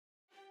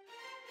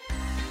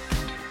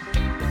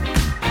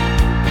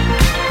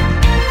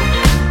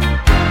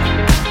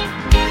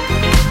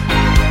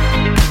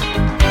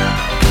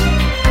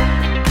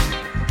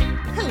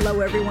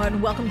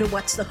everyone. Welcome to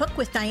What's the Hook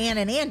with Diane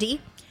and Andy.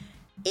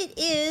 It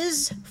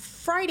is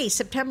Friday,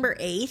 September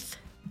 8th.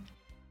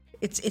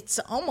 It's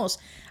almost,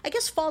 I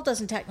guess fall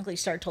doesn't technically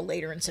start till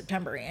later in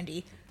September,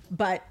 Andy,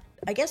 but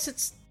I guess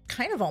it's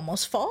kind of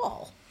almost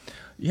fall.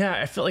 Yeah,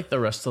 I feel like the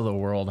rest of the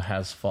world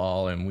has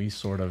fall, and we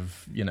sort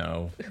of,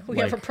 we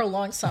have a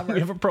prolonged summer. We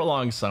have a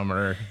prolonged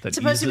summer that it's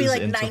supposed to be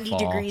like 90 fall.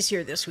 degrees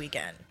here this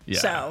weekend. Yeah,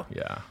 so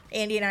yeah.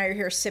 Andy and I are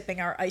here sipping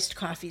our iced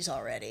coffees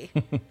already.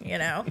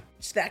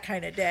 It's that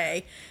kind of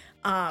day.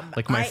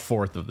 Like my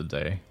fourth of the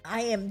day.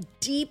 I am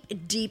deep.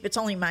 It's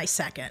only my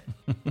second,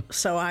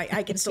 so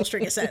I can still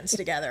string a sentence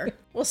together.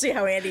 We'll see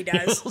how Andy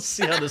does. We'll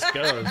see how this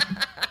goes.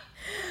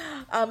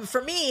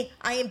 For me,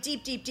 I am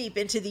deep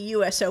into the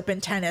U.S.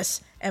 Open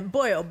tennis, and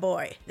boy, oh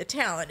boy, the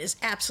talent is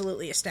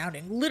absolutely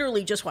astounding.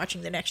 Literally just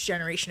watching the next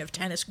generation of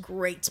tennis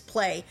greats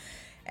play,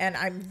 and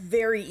I'm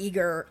very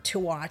eager to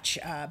watch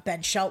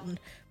Ben Shelton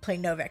play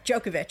Novak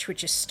Djokovic,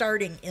 which is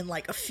starting in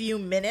like a few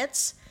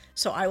minutes,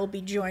 so I will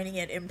be joining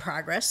it in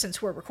progress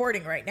since we're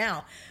recording right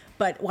now.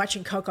 But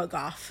watching Coco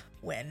Gauff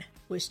win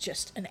was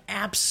just an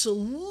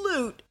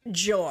absolute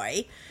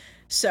joy.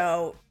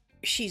 So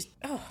she's,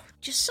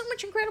 just so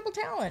much incredible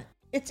talent.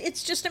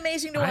 It's just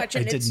amazing to watch.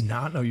 I did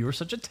not know you were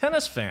such a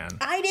tennis fan.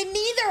 I didn't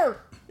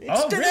either.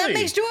 Really? That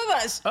makes two of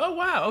us. Oh,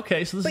 wow.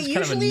 Okay, so this is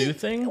kind of a new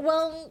thing?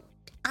 Well,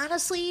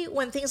 honestly,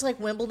 when things like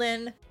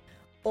Wimbledon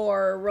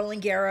or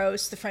Roland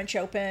Garros, the French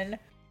Open,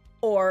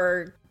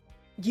 or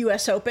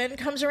U.S. Open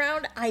comes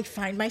around, I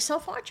find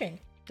myself watching.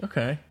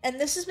 Okay. And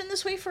this has been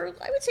this way for,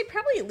 I would say,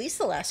 probably at least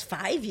the last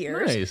 5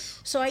 years. Nice.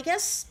 So I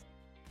guess,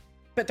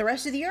 but the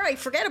rest of the year, I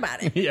forget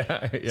about it.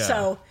 Yeah.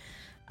 So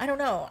I don't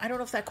know. I don't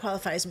know if that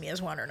qualifies me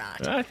as one or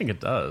not. I think it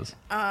does.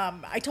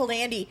 I told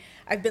Andy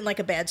I've been like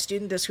a bad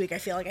student this week. I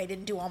feel like I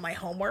didn't do all my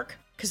homework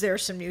because there are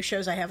some new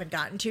shows I haven't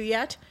gotten to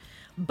yet.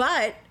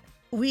 But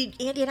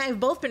Andy and I have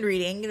both been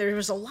reading. There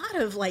was a lot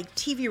of like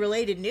TV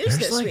related news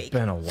this week. There's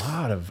been a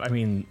lot of,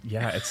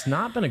 it's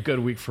not been a good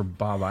week for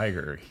Bob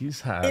Iger.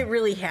 It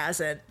really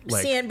hasn't.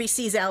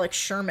 CNBC's Alex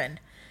Sherman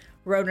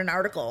wrote an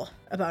article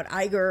about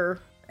Iger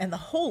and the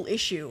whole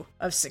issue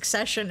of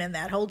succession and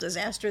that whole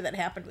disaster that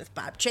happened with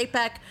Bob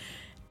Chapek.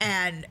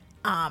 And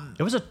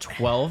it was a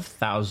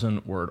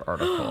 12,000 word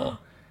article.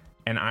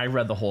 And I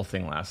read the whole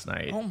thing last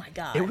night. Oh my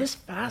God. It was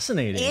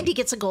fascinating. Andy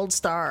gets a gold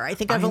star. I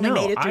think I've only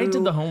made it through. I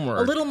did the homework.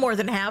 A little more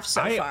than half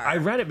so far. I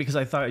read it because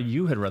I thought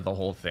you had read the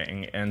whole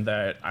thing and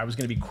that I was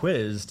going to be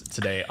quizzed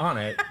today on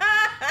it.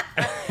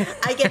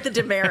 I get the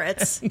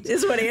demerits,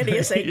 is what Andy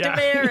is saying. Yeah.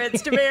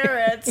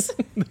 Demerits.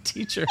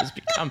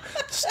 The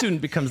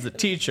student becomes the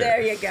teacher.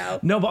 There you go.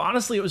 No, but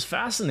honestly, it was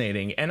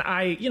fascinating. And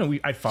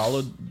I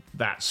followed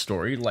that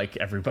story like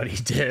everybody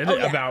did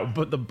about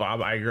the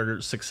Bob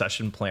Iger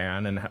succession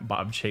plan and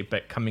Bob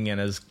Chapek coming in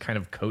as kind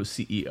of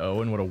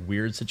co-CEO, and what a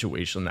weird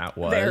situation that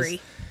was.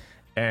 Very.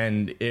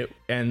 And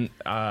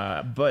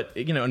Bob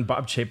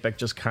Chapek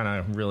just kind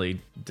of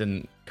really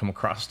didn't come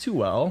across too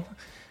well.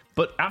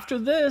 But after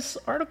this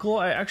article,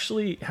 I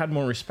actually had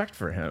more respect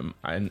for him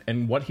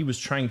and what he was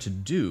trying to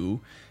do,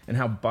 and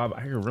how Bob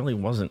Iger really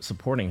wasn't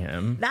supporting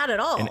him. Not at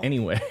all. In any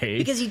way.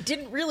 Because he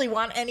didn't really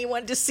want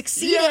anyone to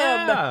succeed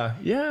him.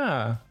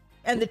 Yeah.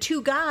 And the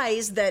two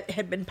guys that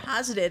had been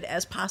posited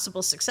as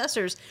possible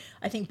successors,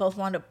 I think both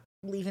wound up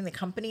leaving the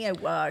company.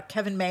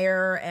 Kevin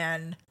Mayer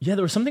and... Yeah,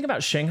 there was something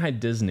about Shanghai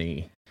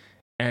Disney.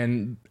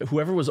 And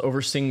whoever was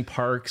overseeing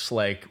parks,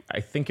 I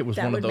think it was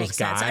one of those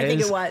guys. Sense. I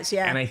think it was,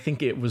 yeah. And I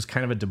think it was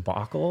kind of a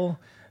debacle,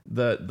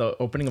 the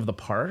opening of the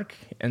park.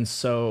 And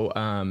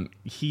so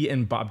he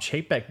and Bob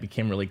Chapek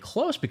became really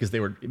close because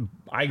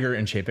Iger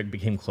and Chapek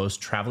became close,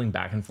 traveling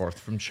back and forth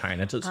from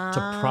China to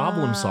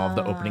problem solve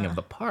the opening of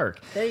the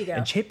park. There you go.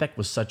 And Chapek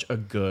was such a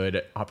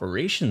good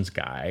operations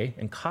guy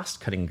and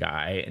cost-cutting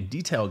guy and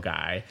detail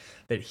guy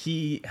that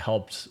he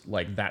helped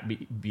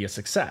that be a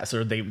success,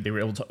 or they were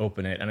able to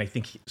open it. And I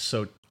think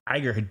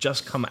Iger had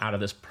just come out of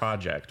this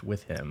project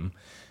with him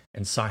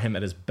and saw him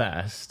at his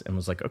best and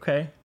was like,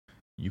 okay,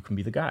 you can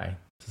be the guy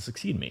to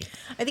succeed me.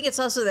 I think it's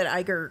also that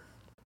Iger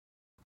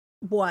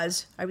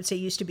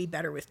used to be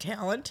better with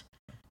talent,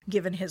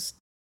 given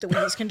the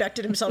way he's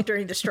conducted himself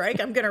during the strike.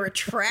 I'm going to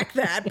retract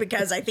that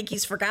because I think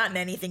he's forgotten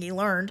anything he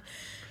learned.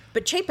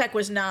 But Chapek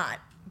was not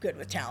good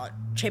with talent.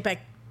 Chapek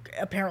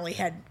apparently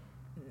had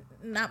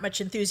not much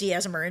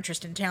enthusiasm or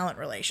interest in talent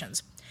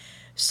relations.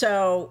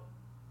 So,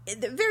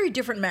 very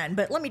different men.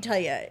 But let me tell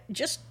you,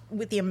 just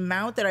with the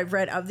amount that I've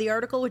read of the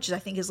article, which I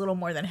think is a little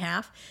more than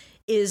half,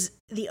 is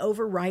the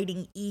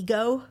overriding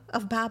ego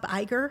of Bob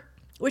Iger,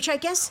 which I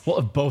guess... Well,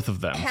 of both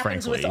of them,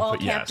 happens frankly. With all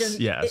but captains,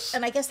 yes.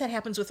 And I guess that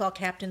happens with all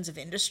captains of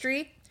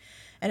industry.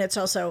 And it's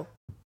also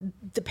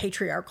the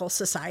patriarchal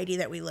society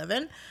that we live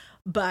in.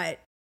 But...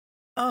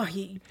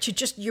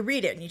 you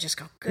read it and you just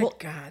go, good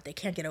God, they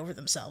can't get over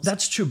themselves.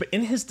 That's true. But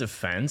in his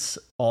defense,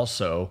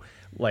 also,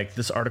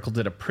 this article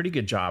did a pretty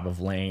good job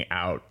of laying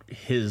out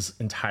his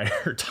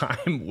entire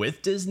time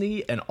with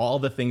Disney and all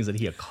the things that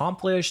he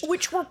accomplished.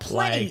 Which were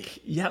plenty.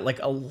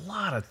 A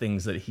lot of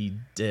things that he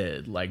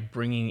did, like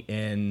bringing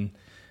in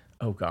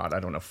oh God, I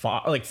don't know.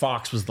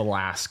 Fox was the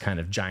last kind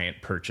of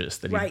giant purchase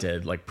that he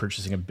did, like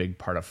purchasing a big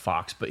part of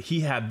Fox. But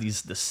he had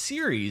the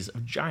series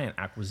of giant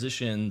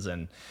acquisitions,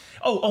 and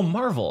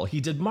Marvel.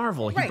 He did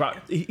Marvel.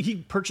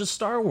 He purchased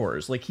Star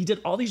Wars. Like, he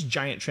did all these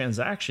giant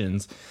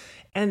transactions.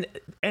 And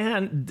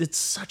it's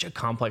such a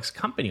complex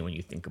company when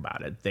you think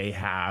about it. They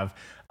have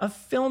a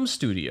film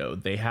studio.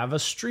 They have a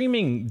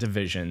streaming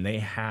division. They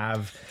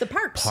have the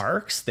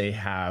parks. They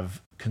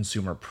have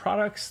consumer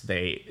products.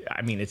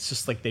 It's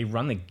just like they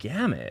run the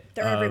gamut.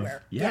 They're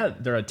everywhere. Yeah,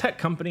 they're a tech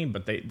company,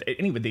 but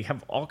they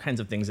have all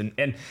kinds of things.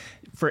 And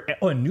for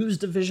a news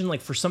division,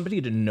 like for somebody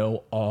to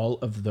know all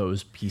of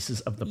those pieces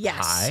of the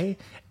pie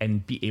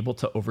and be able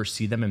to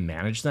oversee them and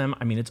manage them,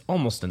 I mean, it's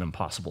almost an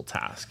impossible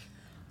task.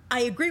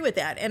 I agree with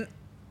that.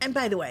 And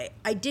by the way,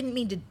 I didn't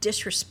mean to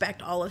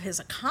disrespect all of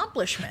his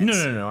accomplishments.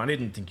 No. I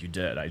didn't think you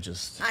did. I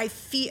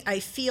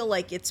feel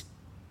like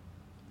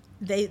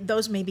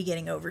those may be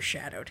getting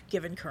overshadowed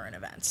given current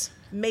events.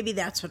 Maybe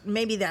that's what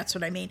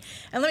I mean.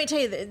 And let me tell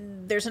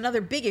you, there's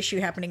another big issue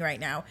happening right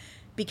now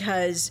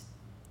because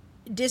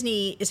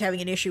Disney is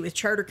having an issue with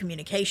Charter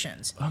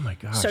Communications. Oh my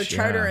gosh! So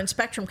Charter and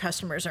Spectrum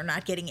customers are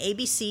not getting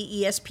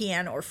ABC,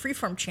 ESPN, or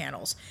Freeform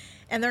channels,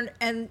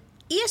 and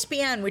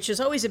ESPN, which is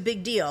always a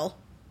big deal,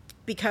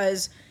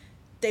 because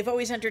they've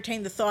always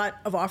entertained the thought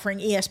of offering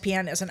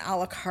ESPN as an a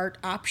la carte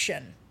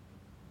option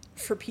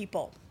for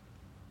people.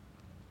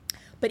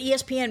 But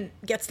ESPN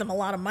gets them a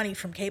lot of money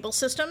from cable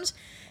systems.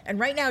 And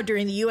right now,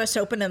 during the U.S.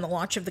 Open and the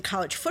launch of the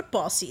college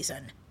football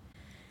season,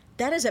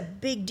 that is a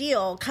big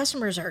deal.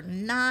 Customers are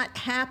not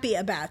happy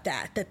about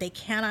that they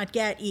cannot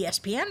get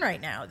ESPN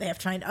right now. They have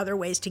to find other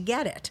ways to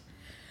get it.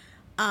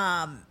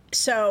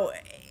 So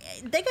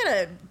they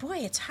gotta,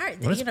 it's hard.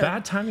 Well, it's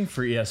bad timing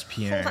for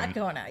ESPN. A lot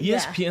going on.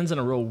 ESPN's in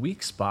a real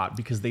weak spot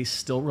because they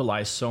still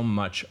rely so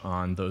much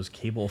on those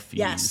cable feeds.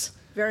 Yes,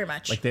 very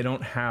much. Like, they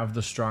don't have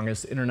the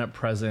strongest internet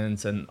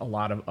presence, and a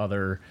lot of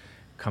other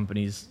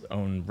companies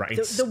own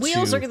rights. The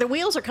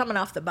wheels are coming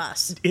off the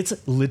bus.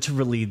 It's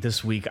literally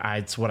this week.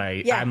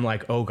 I'm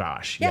like, oh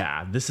gosh,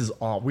 this is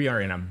all. We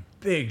are in a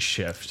big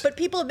shift. But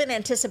people have been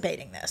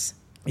anticipating this.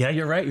 Yeah,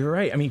 you're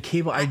right. I mean,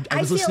 cable. I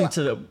was listening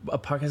to a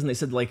podcast, and they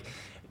said, like,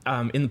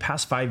 in the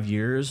past 5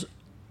 years,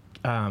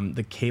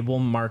 the cable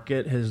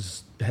market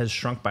has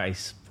shrunk by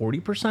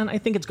 40%. I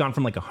think it's gone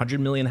from like 100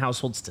 million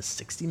households to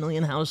 60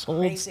 million households.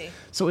 Crazy.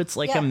 So it's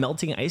like a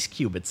melting ice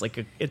cube. It's like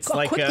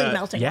quickly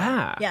melting.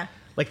 Yeah.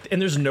 Like,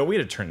 and there's no way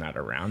to turn that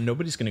around.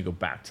 Nobody's going to go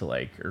back to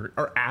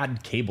or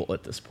add cable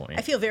at this point.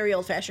 I feel very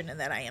old fashioned in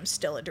that I am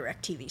still a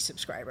DirecTV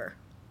subscriber.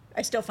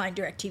 I still find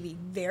DirecTV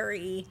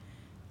very.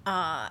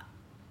 I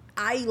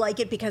like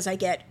it because I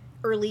get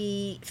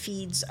early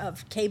feeds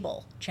of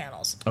cable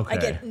channels. Okay. I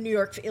get New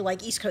York,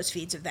 like East Coast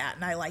feeds of that,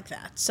 and I like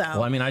that. So,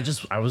 well, I mean,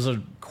 I was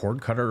a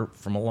cord cutter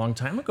from a long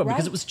time ago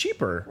because it was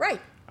cheaper.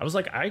 Right. I was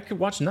like, I could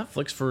watch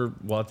Netflix for,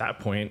 at that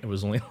point, it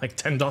was only like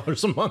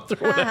 $10 a month or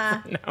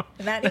whatever. Now,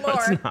 not anymore.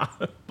 No, it's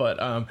not.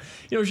 But,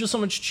 it was just so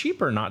much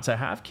cheaper not to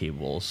have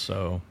cable.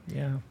 So,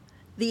 yeah.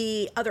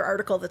 The other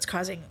article that's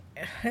causing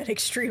an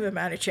extreme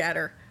amount of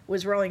chatter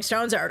was Rolling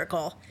Stone's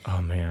article.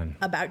 Oh, man.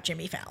 About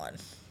Jimmy Fallon.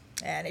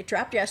 And it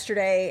dropped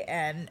yesterday,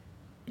 and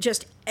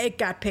it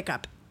got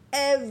pickup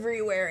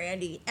everywhere,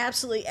 Andy.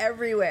 Absolutely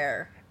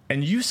everywhere.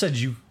 And you said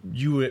you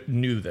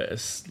knew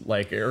this,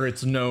 or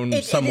it's known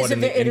somewhat in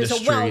the industry.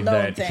 It is a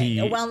well-known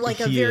thing.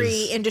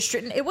 Very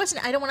industry. It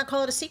wasn't. I don't want to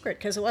call it a secret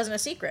because it wasn't a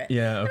secret.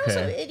 Yeah.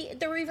 Okay. Also,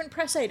 there were even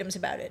press items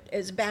about it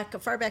as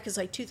far back as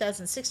like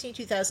 2016,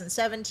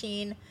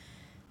 2017.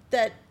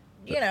 That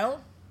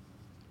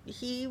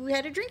he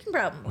had a drinking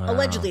problem. Wow.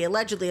 Allegedly.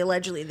 They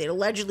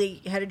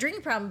allegedly had a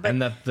drinking problem. But and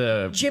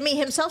that Jimmy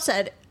himself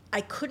said,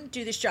 I couldn't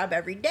do this job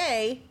every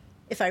day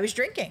if I was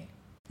drinking.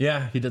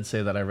 Yeah, he did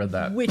say that. I read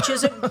that. Which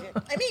is,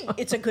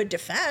 it's a good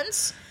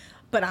defense.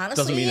 But honestly,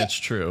 doesn't mean it's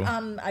true.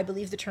 I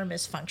believe the term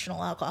is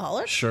functional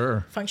alcoholic.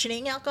 Sure.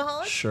 Functioning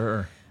alcoholic.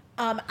 Sure.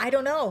 I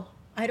don't know.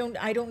 I don't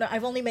know.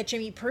 I've only met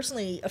Jimmy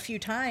personally a few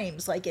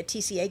times, like at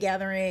TCA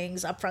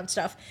gatherings, upfront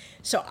stuff.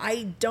 So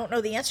I don't know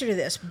the answer to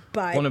this,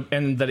 but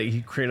and that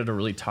he created a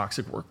really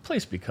toxic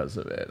workplace because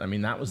of it. I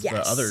mean, that was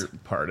the other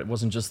part. It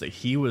wasn't just that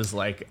he was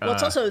like. Well,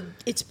 it's also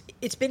it's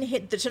been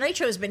the Tonight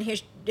Show has been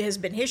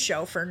his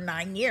show for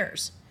 9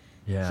 years.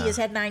 Yeah. He has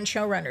had 9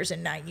 showrunners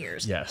in 9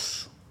 years.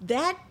 Yes.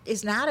 That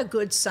is not a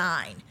good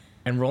sign.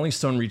 And Rolling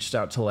Stone reached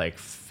out to like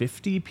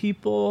 50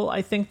 people,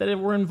 I think, that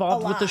were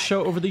involved with the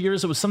show over the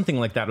years. It was something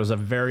like that. It was a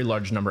very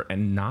large number,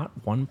 and not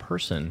one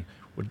person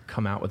would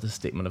come out with a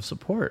statement of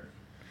support.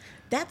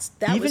 That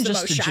even was the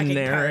just most a shocking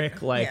generic,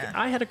 part.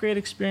 I had a great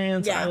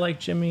experience. I like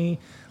Jimmy.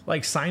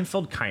 Like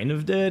Seinfeld kind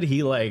of did.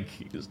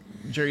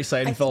 Jerry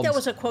Seinfeld. I think that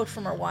was a quote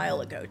from a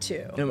while ago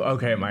too.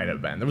 Okay, it might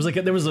have been. There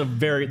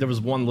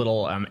was one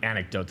little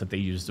anecdote that they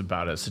used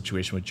about a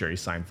situation with Jerry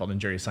Seinfeld,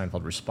 and Jerry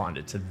Seinfeld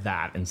responded to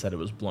that and said it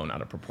was blown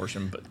out of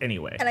proportion. But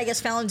anyway. And I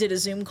guess Fallon did a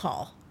Zoom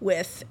call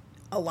with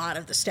a lot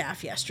of the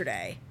staff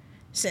yesterday,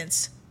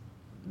 since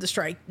the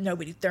strike.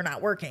 They're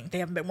not working. They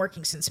haven't been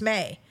working since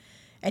May.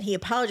 And he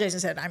apologized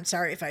and said, I'm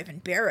sorry if I've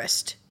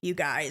embarrassed you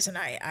guys, and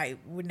I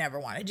would never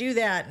want to do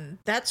that, and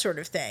that sort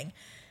of thing.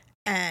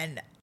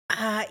 And,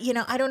 I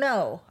don't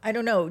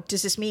know.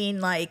 Does this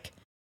mean like,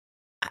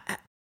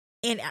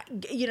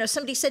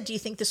 somebody said, do you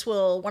think this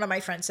will, one of my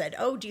friends said,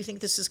 oh, do you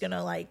think this is going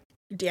to like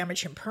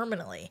damage him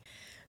permanently?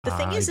 The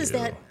thing is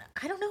that,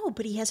 I don't know,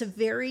 but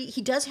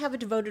he does have a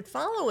devoted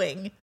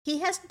following.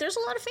 There's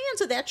a lot of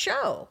fans of that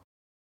show.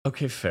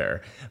 Okay,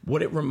 fair.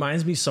 What it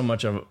reminds me so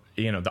much of,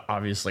 the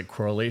obvious like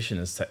correlation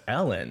is to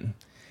Ellen.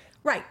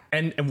 Right.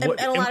 And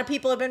a lot of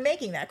people have been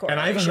making that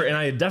correlation. And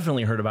I had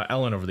definitely heard about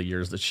Ellen over the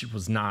years, that she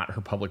was not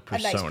her public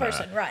persona. A nice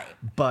person, right.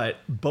 But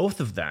both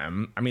of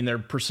them, I mean, their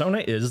persona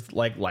is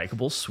like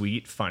likable,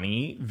 sweet,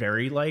 funny,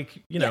 very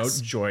like,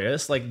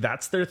 joyous. Like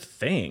that's their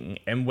thing.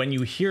 And when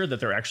you hear that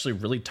they're actually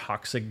really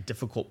toxic,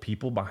 difficult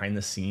people behind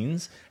the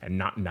scenes and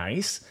not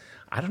nice,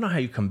 I don't know how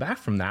you come back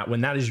from that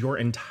when that is your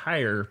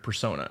entire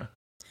persona.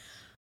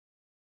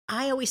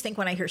 I always think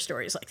when I hear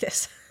stories like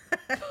this,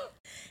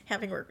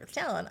 having worked with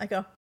talent, I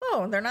go,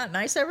 oh, they're not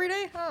nice every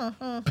day?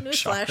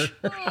 Newsflash.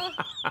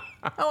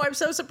 Oh, I'm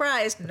so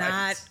surprised.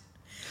 Not.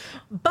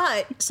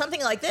 But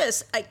something like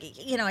this, I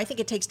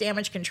think it takes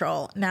damage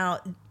control.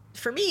 Now,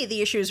 for me,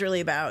 the issue is really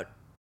about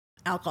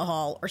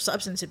alcohol or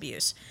substance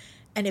abuse.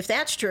 And if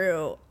that's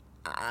true,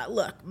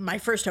 look, my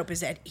first hope is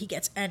that he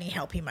gets any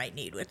help he might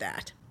need with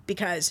that.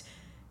 Because,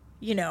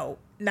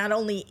 not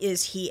only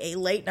is he a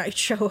late night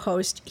show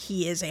host,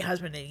 he is a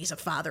husband and he's a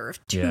father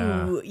of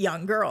two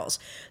young girls.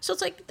 So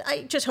it's like,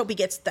 I just hope he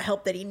gets the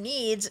help that he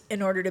needs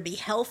in order to be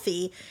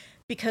healthy,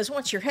 because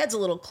once your head's a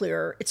little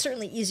clearer, it's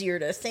certainly easier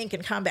to think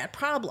and combat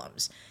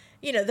problems.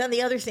 Then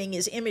the other thing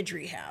is image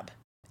rehab.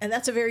 And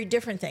that's a very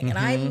different thing. And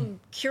I'm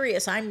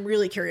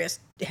really curious.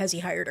 Has he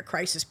hired a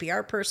crisis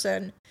PR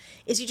person?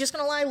 Is he just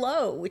going to lie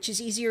low, which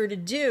is easier to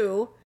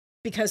do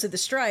because of the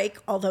strike,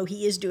 although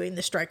he is doing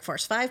the Strike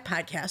Force 5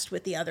 podcast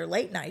with the other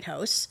late night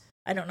hosts.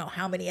 I don't know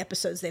how many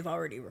episodes they've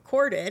already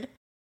recorded.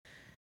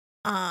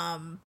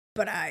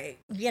 But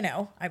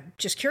I'm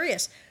just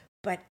curious.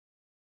 But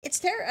it's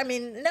there. I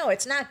mean, no,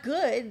 it's not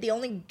good.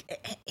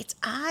 It's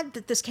odd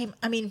that this came,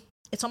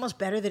 it's almost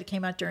better that it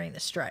came out during the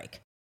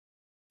strike,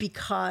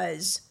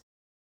 because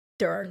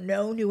there are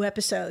no new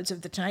episodes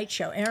of The Tonight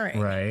Show airing.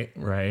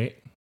 Right.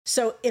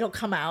 So it'll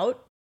come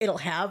out, it'll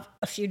have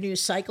a few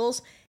news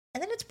cycles,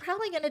 and then it's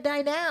probably going to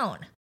die down.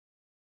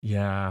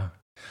 Yeah.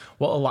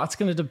 Well, a lot's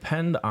going to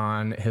depend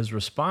on his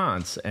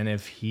response, and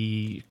if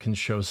he can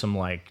show some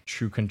like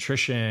true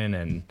contrition,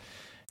 and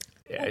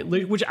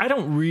which I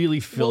don't really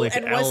feel like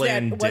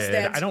Ellen did.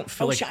 I don't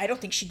feel I don't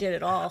think she did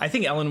at all. I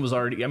think Ellen was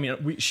already. I mean,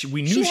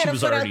 we knew she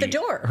was already out the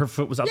door. Her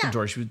foot was out the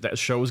door. That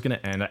show was going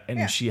to end,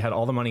 and she had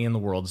all the money in the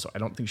world. So I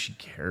don't think she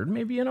cared.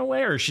 Maybe in a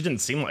way, or she didn't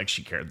seem like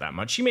she cared that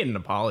much. She made an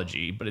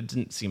apology, but it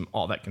didn't seem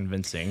all that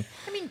convincing.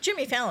 I mean,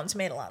 Jimmy Fallon's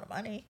made a lot of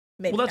money.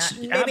 Maybe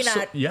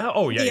not. Yeah.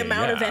 Oh, yeah. The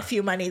amount of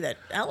FU money that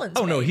Ellen's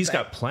no, made, he's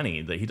got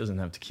plenty that he doesn't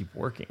have to keep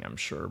working, I'm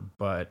sure.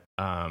 But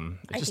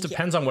it just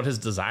depends on what his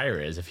desire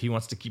is. If he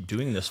wants to keep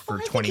doing this for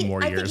 20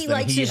 more years,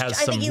 then he has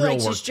some real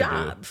work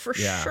to do. For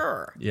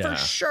sure. For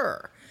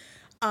sure.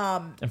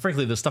 And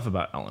frankly, the stuff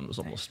about Ellen was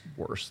almost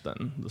worse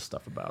than the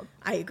stuff about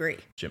I agree.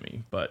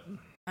 Jimmy. But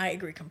I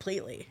agree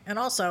completely. And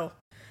also,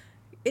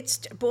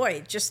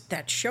 just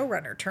that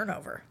showrunner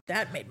turnover,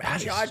 that made my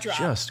jaw drop.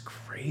 Just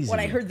crazy. When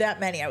I heard that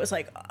many, I was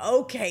like,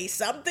 okay,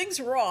 something's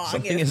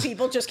wrong if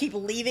people just keep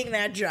leaving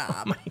that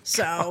job.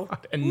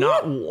 And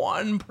not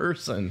one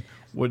person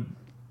would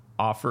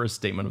offer a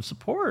statement of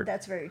support.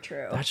 That's very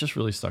true. That just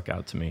really stuck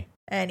out to me.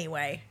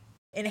 Anyway,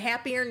 in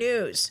happier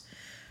news,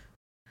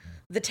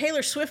 the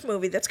Taylor Swift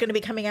movie that's going to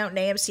be coming out in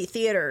AMC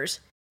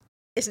theaters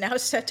is now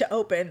set to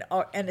open,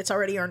 and it's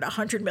already earned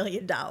 $100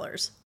 million.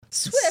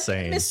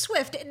 Miss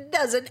Swift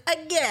does it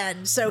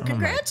again. So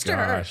congrats to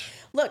her.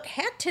 Look,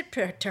 hat tip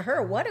to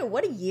her.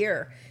 What a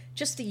year.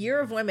 Just the year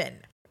of women.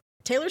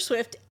 Taylor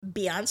Swift,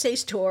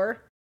 Beyonce's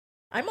tour.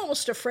 I'm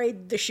almost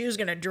afraid the shoe's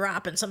going to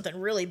drop and something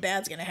really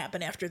bad's going to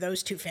happen after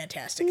those two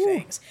fantastic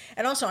things.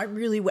 And also, I'm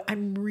really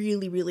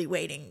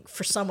waiting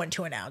for someone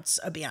to announce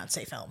a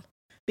Beyonce film,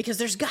 because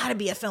there's got to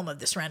be a film of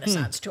this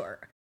Renaissance tour.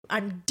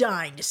 I'm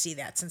dying to see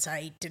that, since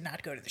I did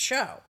not go to the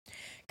show,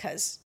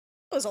 because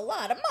it was a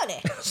lot of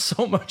money.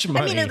 So much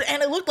money. And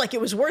it looked like it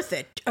was worth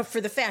it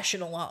for the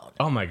fashion alone.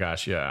 Oh my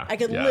gosh, yeah. I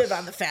could live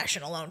on the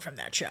fashion alone from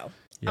that show.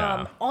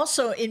 Yeah.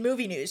 Also, in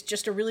movie news,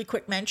 just a really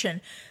quick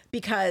mention,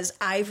 because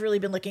I've really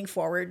been looking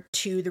forward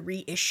to the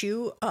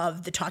reissue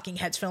of the Talking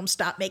Heads film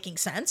Stop Making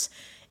Sense.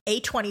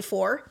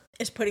 A24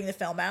 is putting the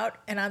film out,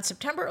 and on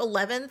September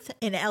 11th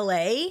in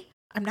LA,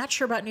 I'm not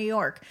sure about New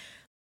York,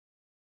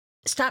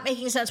 Stop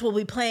Making Sense will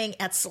be playing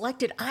at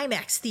selected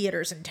IMAX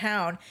theaters in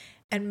town.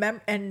 And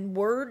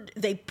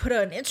they put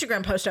an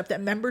Instagram post up that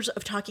members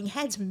of Talking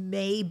Heads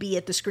may be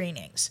at the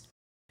screenings.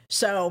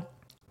 So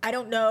I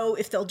don't know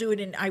if they'll do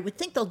it I would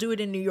think they'll do it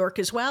in New York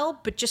as well,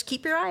 but just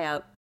keep your eye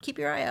out. Keep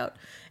your eye out.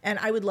 And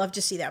I would love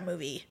to see that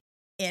movie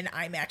in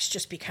IMAX,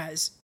 just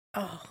because,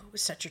 it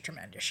was such a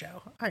tremendous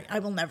show. I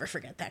will never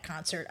forget that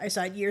concert. I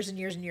saw it years and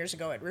years and years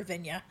ago at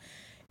Ravinia.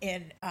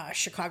 in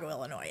Chicago,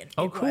 Illinois. And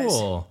Oh, it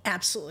cool. was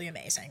absolutely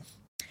amazing.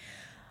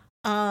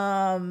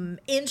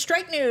 In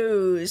strike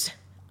news,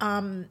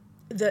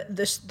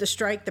 the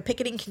strike, the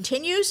picketing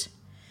continues.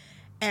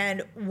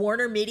 And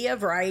Warner Media,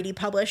 Variety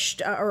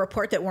published a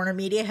report that Warner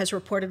Media has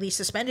reportedly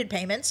suspended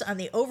payments on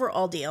the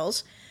overall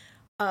deals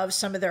of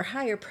some of their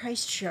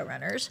higher-priced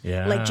showrunners,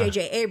 like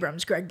J.J.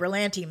 Abrams, Greg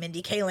Berlanti,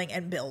 Mindy Kaling,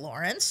 and Bill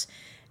Lawrence.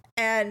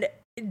 And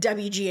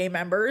WGA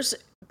members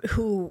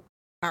who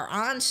are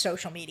on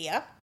social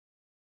media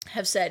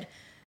have said,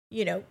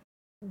 you know,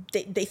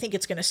 they think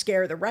it's going to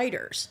scare the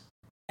writers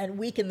and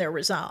weaken their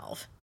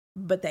resolve,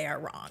 but they are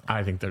wrong.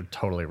 I think they're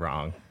totally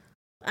wrong.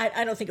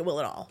 I don't think it will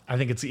at all. I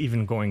think it's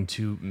even going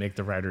to make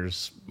the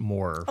writers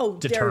more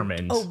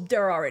determined.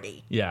 They're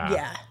already. Yeah.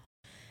 Yeah.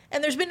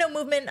 And there's been no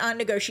movement on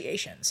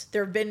negotiations.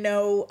 There have been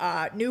no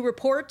new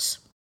reports,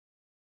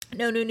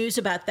 no new news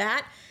about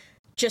that.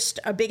 Just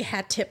a big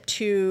hat tip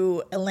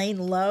to Elaine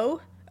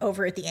Lowe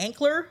over at The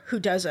Ankler, who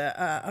does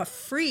a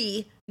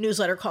free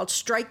newsletter called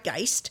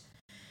Strikegeist,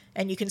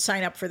 and you can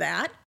sign up for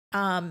that.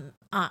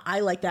 I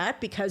like that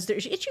because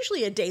it's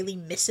usually a daily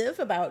missive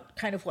about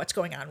kind of what's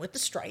going on with the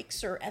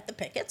strikes or at the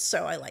pickets,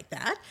 so I like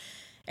that.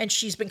 And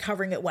she's been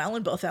covering it well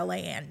in both LA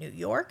and New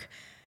York.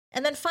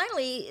 And then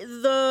finally,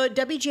 the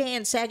WGA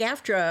and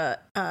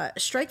SAG-AFTRA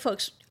strike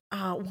folks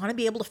want to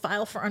be able to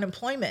file for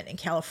unemployment in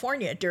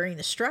California during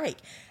the strike.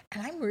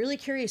 And I'm really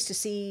curious to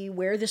see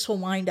where this will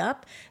wind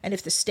up and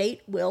if the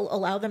state will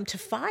allow them to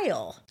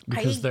file.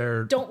 Because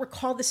I don't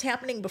recall this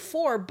happening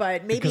before,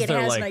 but maybe it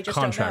has, like and I just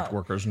don't know. contract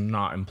workers,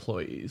 not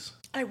employees.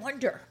 I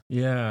wonder.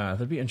 Yeah,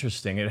 that'd be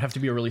interesting. It'd have to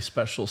be a really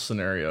special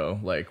scenario,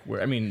 like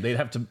where, I mean, they'd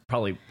have to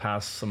probably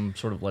pass some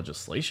sort of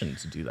legislation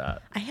to do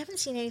that. I haven't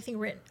seen anything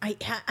written. I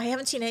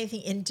haven't seen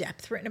anything in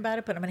depth written about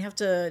it, but I'm gonna have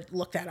to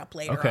look that up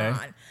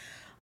later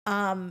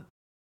on.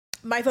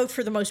 My vote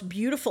for the most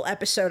beautiful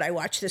episode I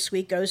watched this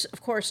week goes,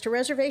 of course, to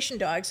Reservation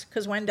Dogs,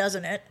 because when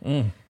doesn't it?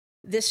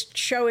 This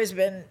show has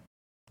been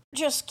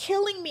just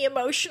killing me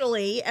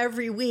emotionally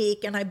every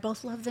week, and I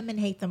both love them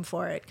and hate them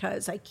for it,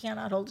 because I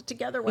cannot hold it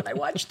together when I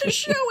watch the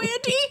show,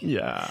 Andy.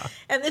 Yeah.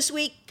 And this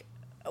week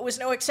was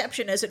no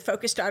exception, as it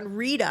focused on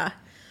Rita,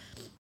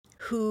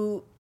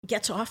 who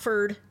gets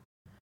offered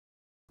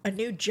a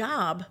new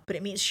job, but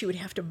it means she would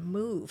have to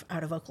move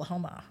out of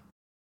Oklahoma.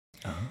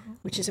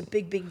 Which is a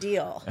big, big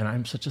deal. And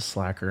I'm such a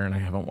slacker, and I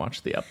haven't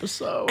watched the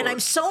episode. And I'm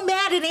so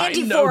mad at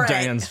Andy I know for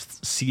Diane's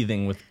it.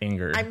 seething with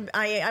anger. I'm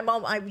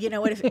you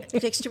know what?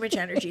 It takes too much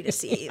energy to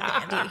seethe,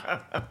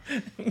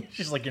 Andy.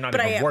 She's like, you're not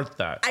even worth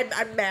that.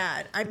 I'm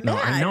mad. I'm No,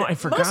 mad. I know. I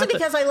forgot. Mostly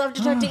because I love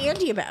to talk to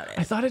Andy about it.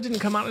 I thought it didn't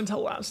come out until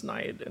last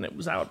night, and it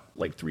was out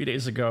like 3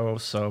 days ago.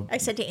 So I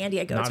said to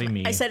Andy,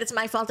 I said it's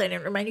my fault. I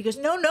didn't remind you. He goes,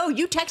 no,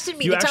 you texted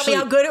me to tell me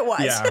how good it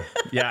was.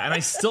 Yeah. And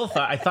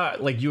I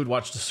thought like you would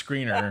watch the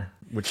screener,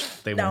 which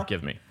they won't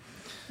give me.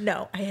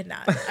 No, I had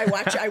not.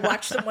 I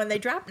watch them when they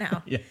drop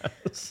now.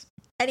 Yes.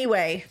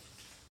 Anyway,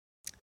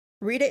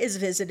 Rita is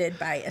visited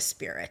by a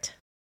spirit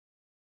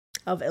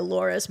of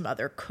Elora's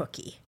mother,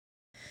 Cookie.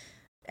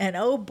 And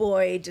oh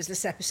boy, does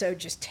this episode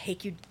just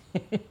take you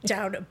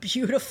down a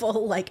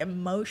beautiful, like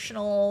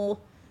emotional,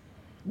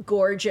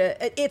 gorgeous.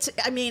 It's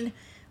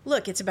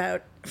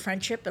about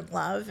friendship and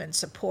love and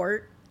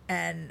support.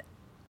 And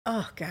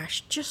oh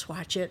gosh, just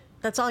watch it.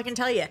 That's all I can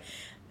tell you.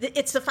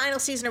 It's the final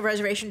season of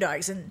Reservation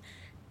Dogs, and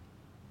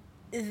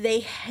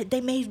they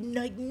made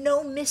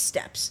no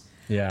missteps.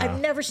 Yeah.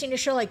 I've never seen a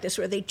show like this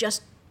where they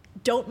just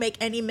don't make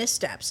any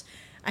missteps.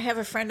 I have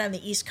a friend on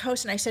the East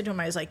Coast, and I said to him,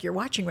 I was like, "You're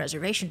watching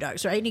Reservation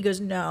Dogs, right?" And he goes,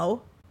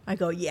 "No." I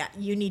go, "Yeah,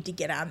 you need to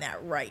get on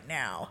that right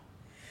now."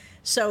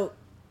 So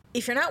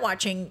if you're not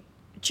watching,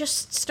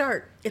 just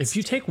start. If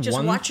you take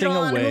one thing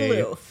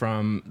away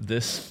from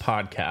this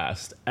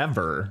podcast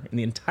ever, in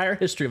the entire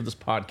history of this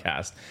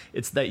podcast,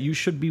 it's that you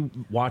should be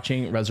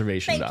watching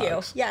Reservation Dogs. Thank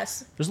you.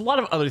 Yes. There's a lot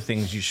of other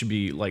things you should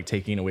be like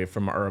taking away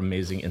from our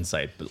amazing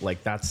insight, but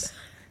like that's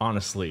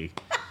honestly,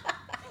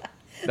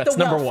 that's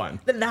number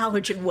one. The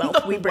knowledge and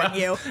wealth we bring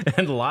you.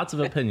 And lots of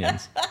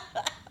opinions.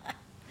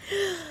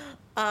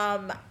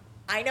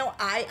 I know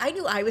I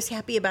knew I was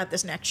happy about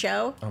this next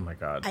show. Oh my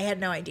God. I had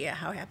no idea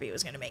how happy it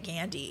was going to make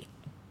Andy.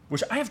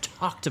 Which I have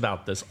talked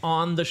about this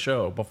on the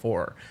show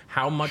before.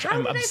 How much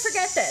I'm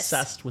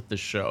obsessed with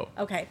this show.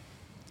 Okay.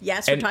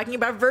 Yes, we're talking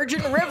about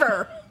Virgin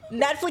River.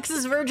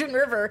 Netflix's Virgin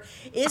River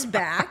is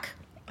back.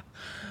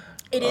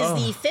 It is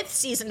the 5th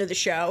season of the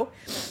show,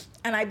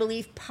 and I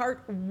believe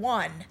part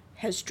 1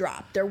 has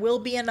dropped. There will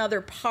be another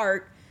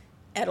part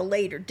at a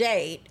later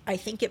date. I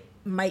think it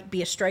might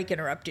be a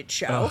strike-interrupted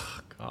show. Oh,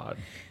 God.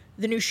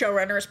 The new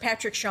showrunner is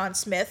Patrick Sean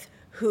Smith,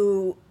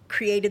 who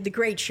created the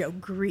great show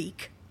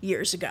Greek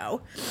years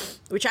ago,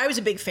 which I was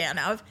a big fan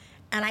of,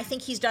 and I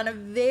think he's done a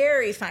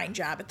very fine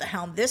job at the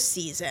helm this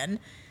season.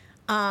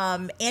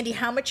 Andy,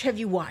 how much have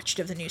you watched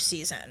of the new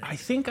season? I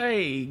think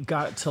I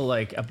got to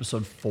like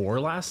episode 4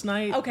 last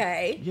night.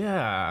 Okay.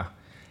 Yeah.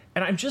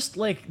 And I'm just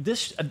like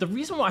this. The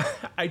reason why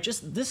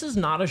this is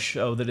not a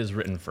show that is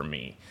written for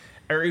me.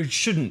 or it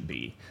shouldn't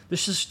be.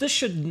 This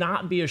should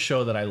not be a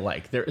show that I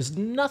like. There is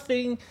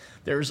nothing.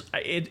 It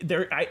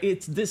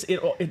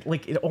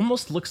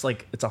almost looks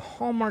like it's a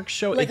Hallmark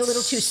show. Like it's a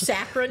little too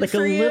saccharine like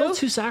for a you? little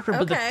too saccharine.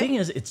 But the Okay. thing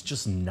is, it's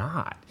just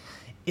not.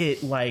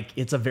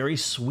 It's a very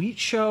sweet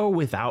show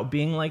without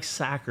being like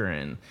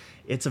saccharine.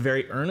 It's a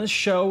very earnest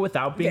show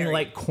without being Very.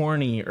 like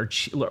corny or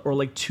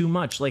like too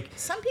much. Like,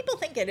 Some people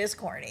think it is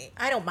corny.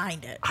 I don't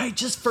mind it.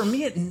 for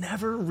me, it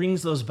never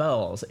rings those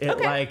bells.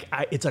 Okay.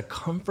 It's a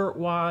comfort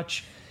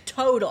watch.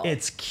 Total.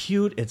 It's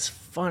cute. It's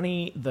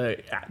funny.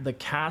 The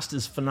cast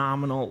is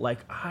phenomenal. Like,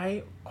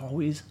 I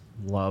always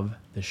love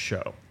this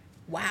show.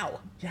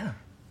 Wow. Yeah.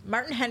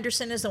 Martin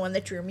Henderson is the one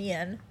that drew me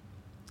in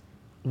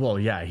Well,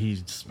 yeah,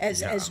 he's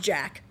as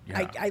Jack.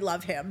 Yeah. I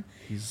love him.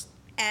 He's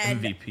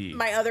And MVP.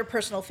 my other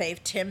personal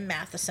fave, Tim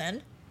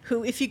Matheson,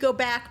 who, if you go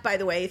back, by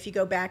the way,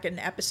 in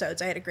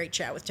episodes, I had a great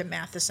chat with Tim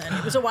Matheson.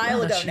 It was a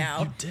while ago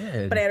now. You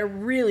did. But I had a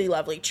really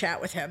lovely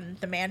chat with him,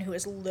 the man who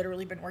has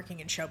literally been working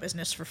in show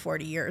business for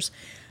 40 years.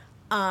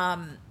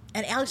 And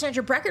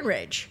Alexandra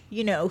Breckenridge,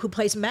 who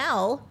plays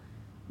Mel,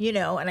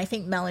 and I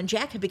think Mel and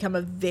Jack have become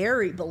a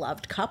very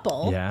beloved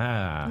couple,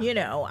 Yeah.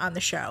 On the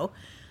show.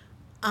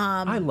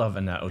 I love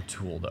Annette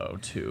O'Toole, though,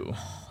 too.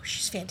 Oh,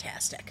 she's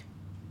fantastic.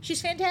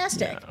 She's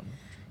fantastic. Yeah.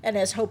 And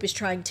as Hope is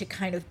trying to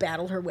kind of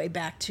battle her way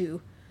back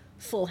to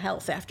full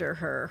health after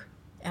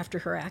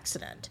her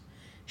accident.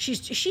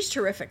 She's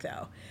terrific,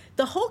 though.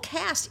 The whole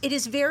cast, it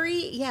is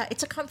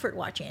it's a comfort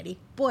watch, Andy.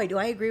 Boy, do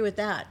I agree with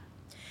that.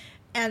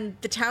 And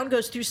the town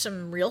goes through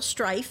some real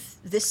strife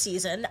this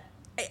season.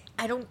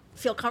 I don't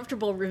feel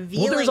comfortable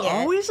revealing Well, there's it.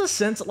 always a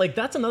sense, like,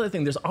 that's another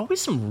thing. There's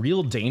always some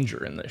real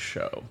danger in this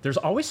show. There's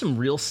always some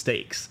real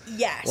stakes.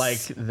 Yes. Like,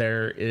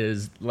 there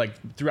is, like,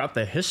 throughout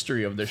the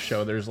history of this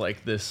show, there's,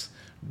 like, this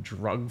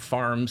drug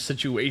farm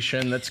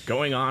situation that's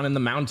going on in the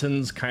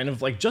mountains, kind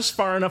of, like, just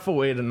far enough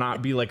away to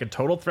not be, like, a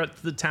total threat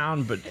to the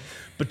town, but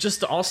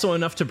just also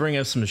enough to bring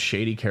us some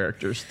shady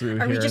characters through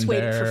here Are we just and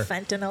waiting there. for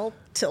fentanyl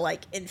to,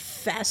 like,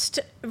 infest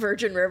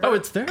Virgin River? Oh,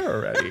 it's there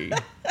already.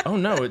 Oh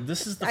no,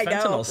 this is the I know,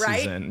 fentanyl right?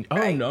 season. Oh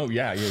Right. no,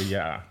 yeah.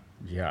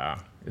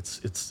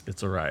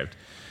 It's arrived.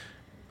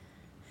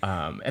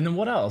 And then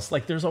what else?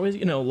 Like, there's always,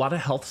 a lot of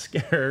health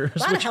scares,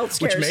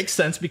 which makes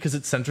sense because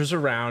it centers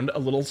around a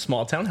little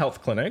small town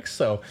health clinic.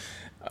 So,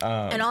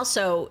 And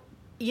also,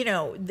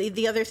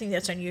 the other thing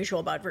that's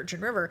unusual about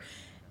Virgin River,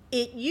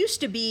 it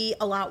used to be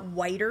a lot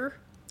whiter,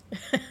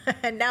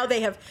 and now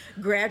they have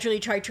gradually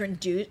tried to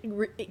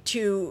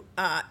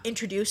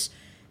introduce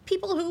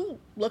people who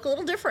look a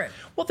little different.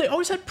 well, they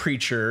always had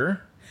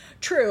Preacher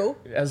True.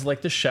 as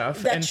like the chef.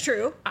 That's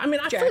true. I mean,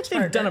 I feel like Jack's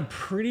they've done partner. a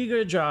pretty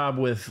good job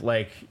with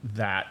like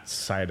that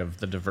side of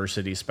the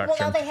diversity Well, spectrum.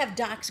 now they have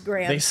Doc's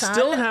grandson. They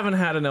still haven't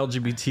had an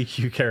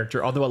LGBTQ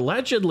character, although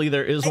allegedly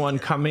there is one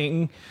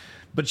coming,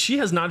 but she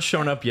has not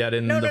shown up yet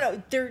in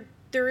No.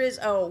 There is.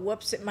 Oh,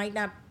 whoops! It might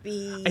not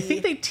be. I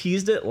think they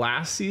teased it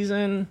last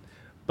season,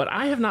 but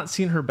I have not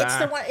seen her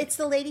back. It's the one. It's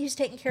the lady who's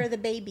taking care of the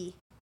baby.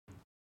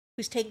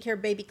 Who's taking care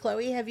of baby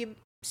Chloe? Have you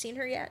seen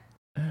her yet?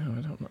 Oh,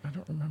 I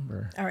don't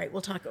remember. All right,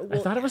 we'll talk. I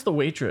thought it was the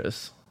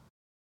waitress.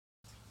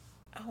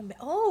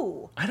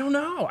 Oh. I don't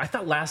know. I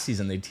thought last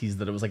season they teased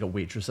that it was like a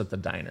waitress at the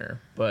diner,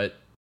 but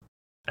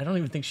I don't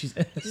even think she's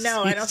in this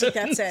No, I don't think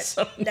season, that's it.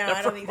 so No,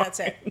 I don't think that's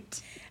it.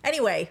 mind.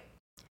 Anyway,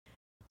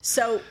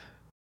 so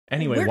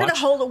Anyway, we're watch, gonna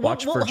hold.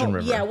 watch we'll Virgin hold,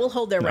 River. Yeah, we'll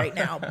hold there right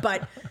now,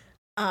 but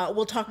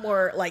we'll talk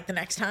more like the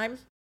next time.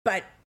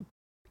 But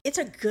it's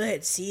a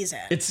good season.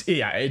 It's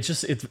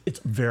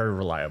very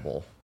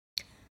reliable,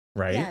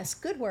 right? Yes,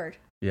 good word.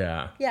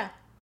 Yeah. Yeah,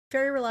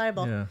 very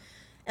reliable. Yeah.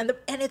 And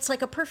it's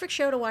like a perfect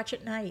show to watch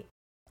at night.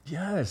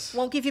 Yes.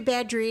 Won't give you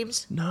bad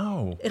dreams.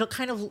 No. It'll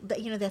kind of,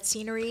 that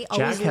scenery Jack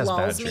always has bad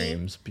lulls me.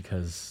 dreams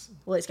because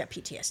Well, he's got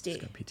PTSD.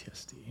 he's got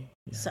PTSD.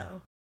 Yeah.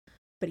 So,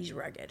 but he's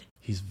rugged.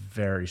 He's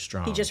very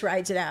strong. He just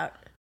rides it out.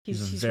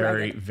 He's a He's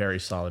very, rugged. very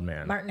solid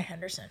man. Martin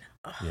Henderson.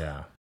 Oh,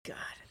 Yeah.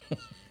 God.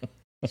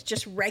 He's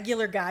just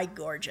regular guy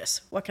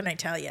gorgeous. What can I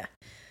tell you?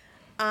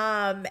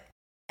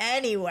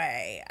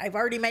 Anyway, I've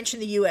already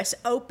mentioned the U.S.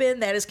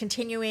 Open. That is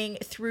continuing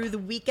through the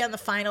weekend. The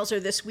finals are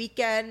this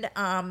weekend.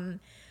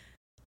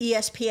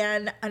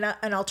 ESPN,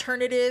 an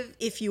alternative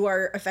if you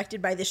are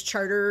affected by this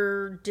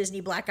Charter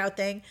Disney blackout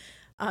thing.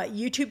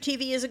 YouTube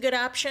TV is a good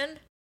option.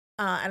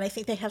 And I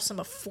think they have some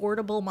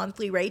affordable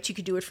monthly rates. You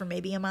could do it for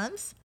maybe a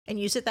month and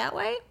use it that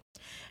way.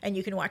 And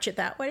you can watch it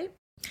that way.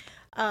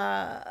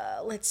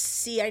 Let's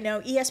see. I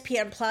know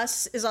ESPN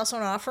Plus is also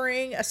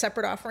a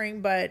separate offering,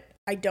 but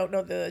I don't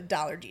know the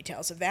dollar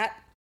details of that.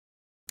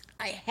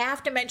 I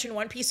have to mention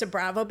one piece of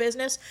Bravo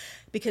business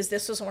because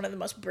this was one of the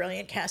most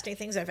brilliant casting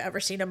things I've ever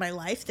seen in my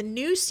life. The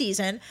new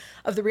season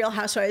of The Real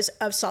Housewives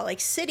of Salt Lake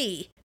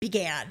City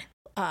began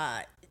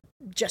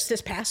just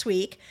this past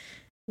week.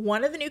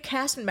 One of the new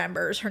cast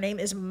members, her name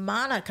is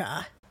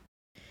Monica,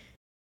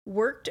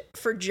 worked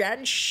for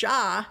Jen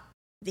Shah,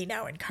 the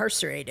now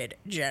incarcerated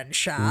Jen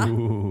Shah.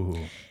 Ooh.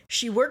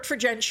 She worked for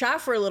Jen Shah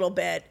for a little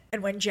bit,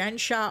 and when Jen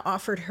Shah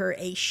offered her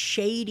a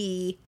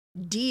shady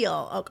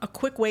deal, a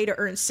quick way to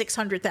earn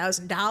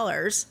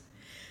 $600,000,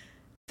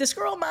 This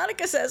girl,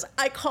 Monica, says,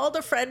 I called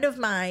a friend of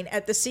mine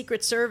at the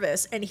Secret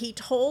Service, and he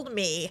told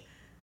me,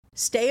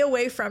 stay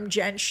away from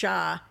Jen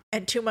Shah.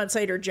 And 2 months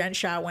later, Jen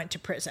Shah went to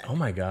prison. Oh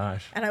my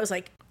gosh. And I was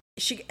like,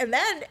 and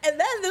then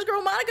this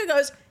girl, Monica,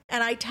 goes,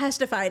 and I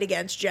testified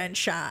against Jen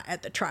Shah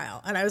at the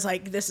trial. And I was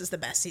like, this is the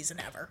best season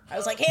ever. I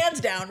was like,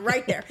 hands down,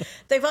 right there.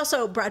 They've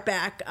also brought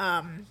back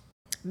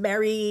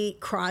Mary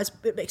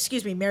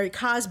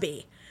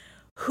Cosby,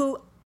 who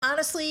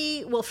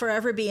honestly will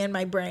forever be in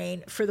my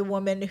brain for the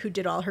woman who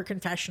did all her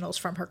confessionals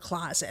from her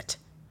closet.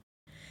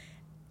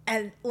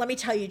 And let me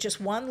tell you, just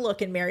one look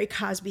in Mary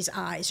Cosby's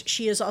eyes.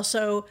 She is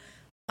also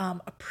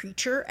a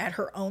preacher at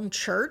her own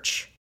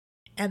church,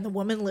 and the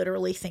woman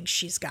literally thinks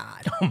she's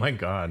God. Oh my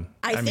God.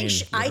 I think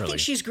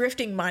she's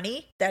grifting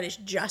money. That is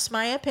just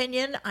my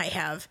opinion.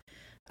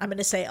 I'm going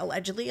to say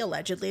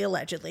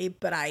allegedly,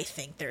 but I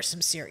think there's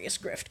some serious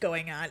grift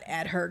going on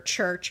at her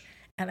church,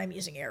 and I'm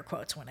using air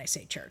quotes when I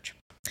say church.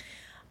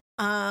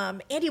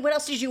 Andy, what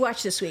else did you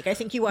watch this week? I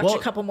think you watched a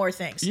couple more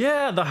things.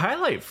 Yeah, the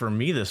highlight for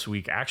me this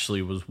week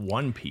actually was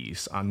One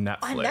Piece on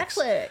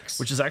Netflix.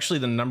 Which is actually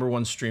the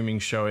 #1 streaming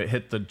show. It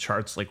hit the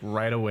charts like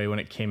right away when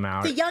it came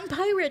out. The Young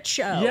Pirate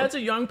Show. Yeah, it's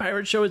a young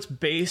pirate show. It's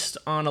based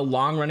on a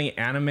long-running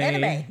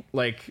anime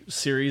like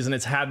series, and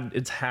it's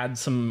had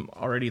some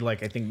already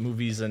like I think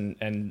movies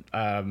and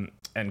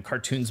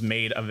cartoons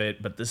made of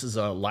it, but this is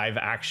a live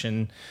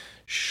action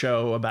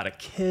show about a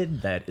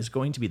kid that is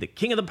going to be the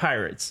king of the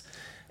pirates.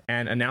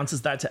 And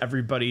announces that to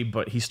everybody,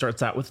 but he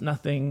starts out with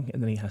nothing,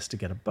 and then he has to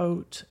get a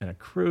boat and a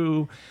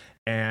crew,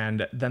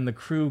 and then the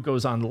crew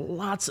goes on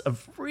lots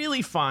of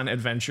really fun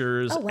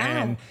adventures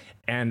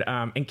and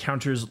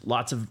encounters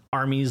lots of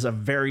armies of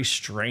very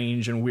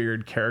strange and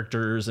weird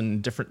characters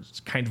and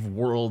different kind of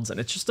worlds, and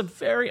it's just a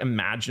very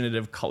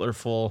imaginative,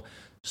 colorful,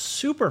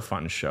 super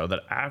fun show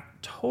that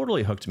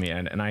totally hooked me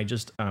in, and I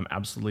just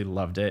absolutely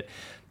loved it.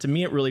 To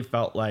me, it really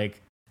felt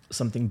like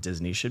something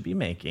Disney should be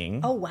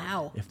making. Oh,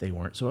 wow. If they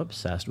weren't so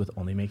obsessed with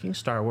only making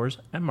Star Wars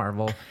and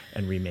Marvel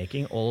and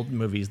remaking old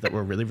movies that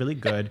were really, really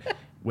good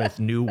with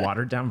new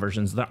watered down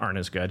versions that aren't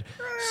as good.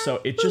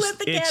 So it just,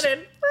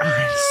 canon.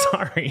 I'm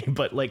sorry,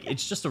 but like,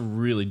 it's just a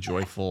really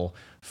joyful,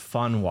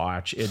 fun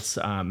watch. It's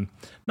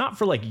not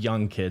for like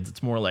young kids.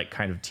 It's more like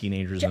kind of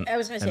teenagers and I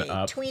was going to say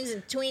up.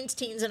 tweens,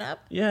 teens and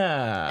up.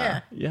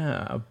 Yeah.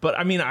 But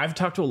I mean, I've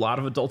talked to a lot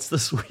of adults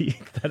this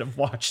week that have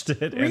watched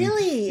it.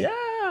 Really? Yeah.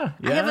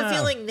 I have a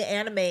feeling the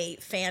anime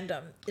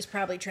fandom is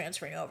probably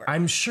transferring over.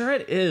 I'm sure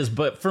it is,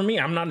 but for me,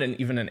 I'm not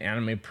even an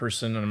anime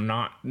person, and I'm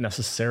not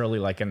necessarily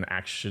like an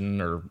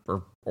action or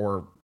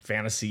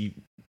fantasy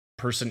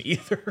person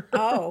either.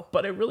 Oh.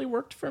 But it really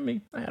worked for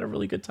me. I had a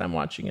really good time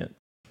watching it.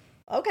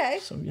 Okay.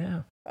 So,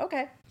 yeah.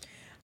 Okay.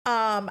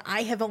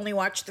 I have only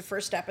watched the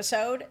first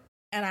episode,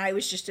 and I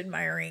was just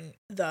admiring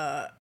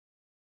the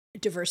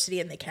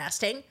diversity in the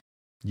casting.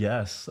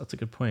 Yes, that's a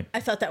good point. I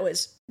thought that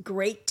was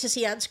great to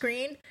see on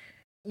screen.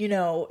 You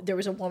know, there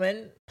was a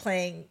woman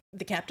playing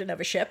the captain of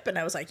a ship, and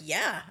I was like,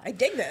 yeah, I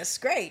dig this.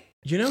 Great.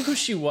 You know who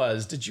she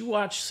was? Did you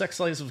watch Sex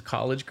Lives of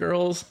College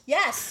Girls?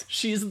 Yes.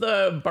 She's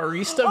the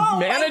barista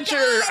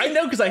manager. I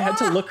know, because I had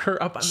to look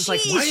her up. I was like,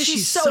 why is she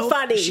so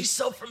funny? She's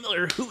so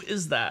familiar. Who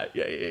is that?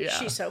 Yeah.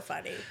 She's so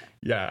funny.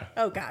 Yeah.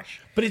 Oh,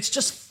 gosh. But it's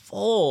just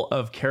full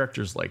of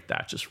characters like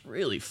that. Just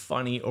really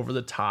funny, over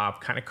the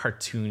top, kind of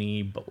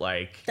cartoony, but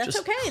like that's just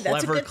okay. Clever,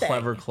 That's a good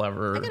thing.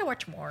 clever. I gotta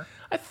watch more.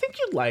 I think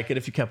you'd like it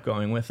if you kept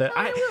going with it.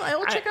 I will. I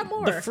will check out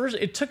more.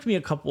 It took me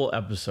a couple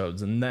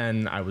episodes, and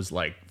then I was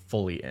like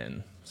fully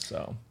in.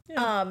 So.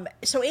 Yeah.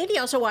 So Andy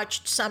also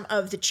watched some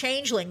of The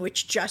Changeling,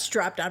 which just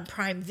dropped on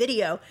Prime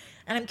Video,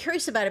 and I'm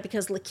curious about it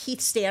because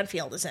Lakeith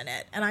Stanfield is in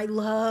it, and I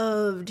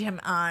loved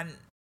him on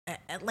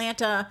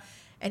Atlanta.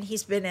 And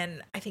he's been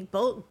in, I think,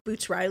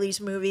 Boots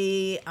Riley's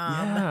movie. He's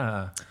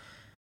one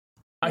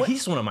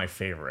of my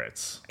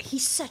favorites.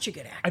 He's such a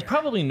good actor. I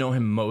probably know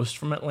him most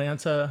from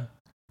Atlanta.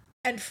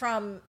 And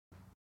from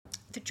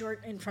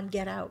from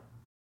Get Out.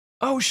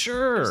 Oh,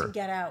 sure.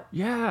 Get Out.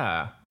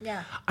 Yeah.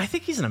 Yeah. I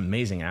think he's an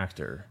amazing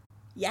actor.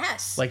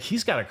 Yes. Like,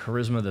 he's got a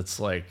charisma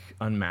that's, like,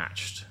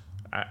 unmatched.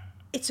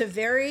 It's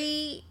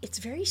very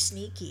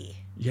sneaky.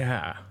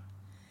 Yeah.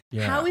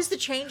 Yeah. How is The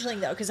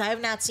Changeling, though? Because I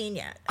have not seen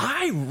yet.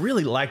 I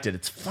really liked it.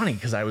 It's funny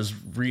because I was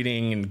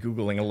reading and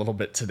Googling a little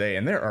bit today,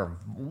 and there are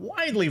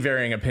widely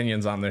varying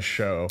opinions on this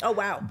show. Oh,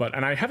 wow.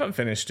 And I haven't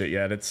finished it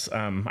yet. It's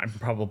I'm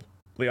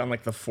probably on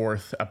like the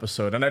 4th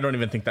episode, and I don't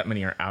even think that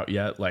many are out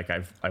yet. Like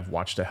I've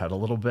watched ahead a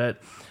little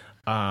bit.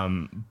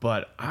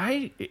 But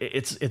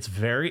it's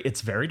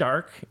very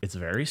dark. It's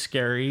very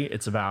scary.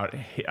 It's about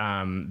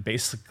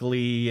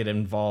basically it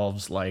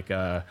involves like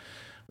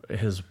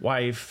his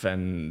wife,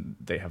 and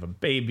they have a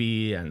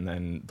baby, and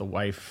then the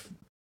wife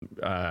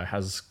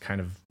has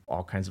kind of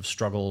all kinds of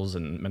struggles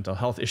and mental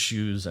health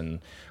issues,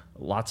 and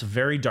lots of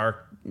very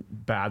dark,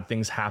 bad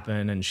things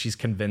happen, and she's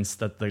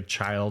convinced that the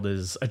child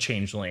is a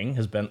changeling,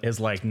 is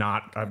like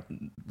not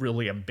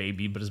really a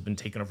baby, but has been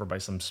taken over by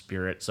some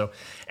spirit. So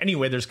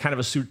anyway, there's kind of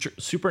a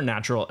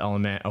supernatural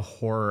element, a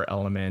horror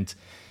element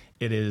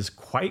It is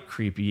quite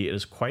creepy. It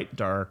is quite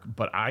dark,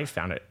 but I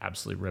found it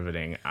absolutely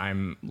riveting.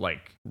 I'm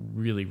like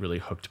really, really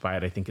hooked by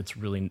it. I think it's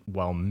really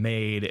well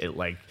made.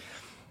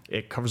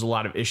 It covers a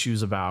lot of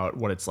issues about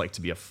what it's like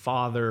to be a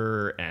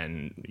father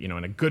and,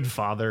 and a good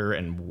father,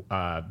 and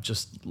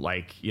just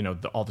like,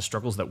 all the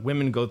struggles that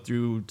women go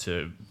through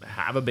to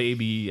have a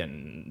baby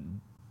and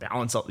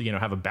balance,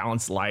 have a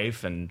balanced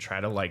life and try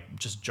to like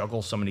just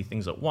juggle so many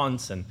things at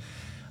once. And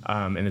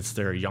it's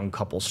their young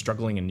couple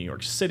struggling in New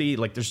York City.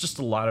 Like there's just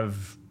a lot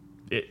of,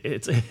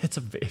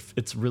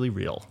 it's really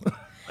real.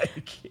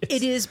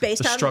 It is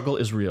based the on... struggle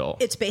is real.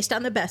 It's based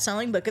on the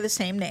best-selling book of the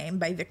same name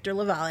by Victor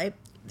LaValle,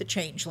 The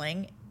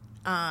Changeling.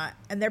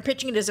 And they're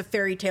pitching it as a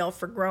fairy tale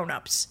for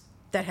grown-ups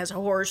that has a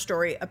horror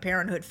story, a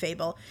parenthood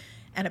fable,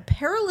 and a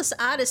perilous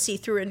odyssey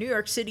through a New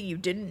York City you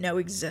didn't know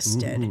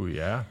existed. Ooh,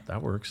 yeah,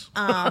 that works.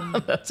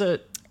 That's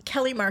it.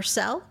 Kelly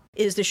Marcel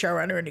is the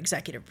showrunner and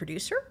executive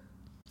producer.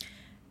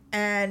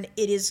 And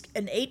it is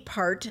an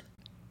 8-part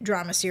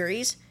drama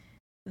series.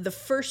 The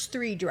first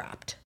 3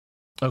 dropped.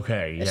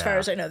 Okay, yeah. As far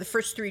as I know, the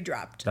first 3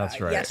 dropped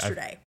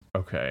yesterday.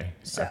 Okay.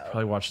 So. I've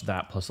probably watched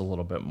that plus a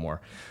little bit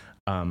more.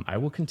 I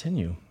will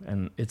continue.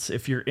 And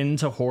if you're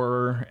into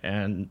horror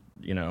and,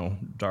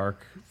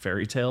 dark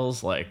fairy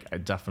tales, like I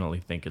definitely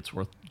think it's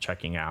worth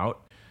checking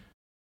out.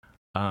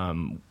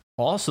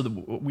 Also,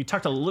 we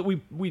talked a little.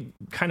 We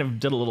kind of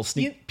did a little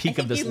sneak peek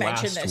of this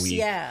last week.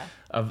 Yeah.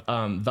 Of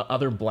the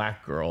Other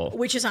Black Girl,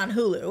 which is on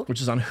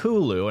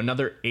Hulu.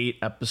 Another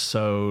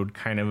 8-episode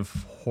kind of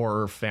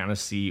horror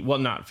fantasy. Well,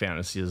 not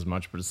fantasy as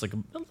much, but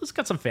it's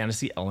got some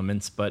fantasy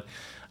elements. But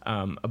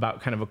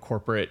about kind of a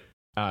corporate,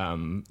 a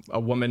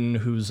woman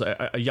who's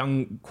a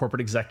young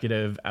corporate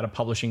executive at a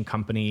publishing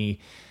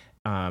company.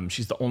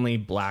 She's the only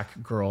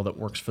black girl that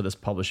works for this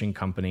publishing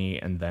company,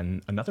 and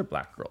then another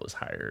black girl is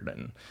hired,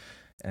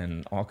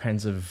 and all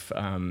kinds of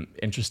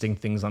interesting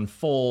things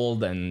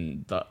unfold.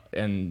 And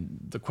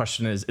the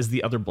question is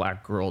the other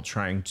black girl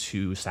trying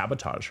to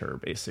sabotage her,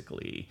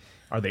 basically?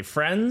 Are they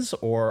friends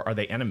or are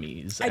they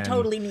enemies? I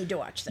totally need to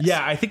watch this.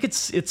 Yeah, I think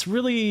it's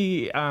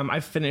really,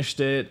 I've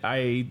finished it.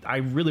 I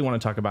really want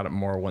to talk about it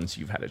more once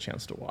you've had a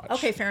chance to watch.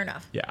 Okay, fair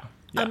enough. Yeah.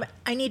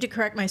 I need to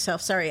correct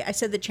myself. Sorry. I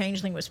said The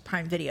Changeling was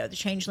Prime Video. The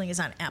Changeling is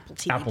on Apple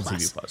TV+. Apple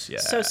TV Plus, yeah.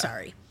 So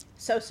sorry.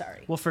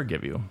 We'll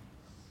forgive you.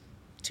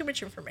 Too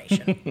much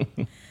information.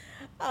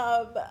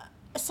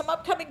 Some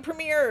upcoming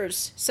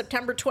premieres.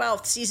 September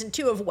 12th, season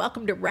 2 of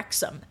Welcome to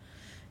Wrexham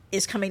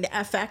is coming to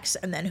FX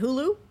and then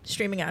Hulu,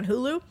 streaming on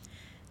Hulu.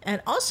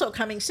 And also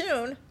coming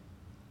soon,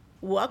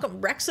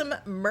 Wrexham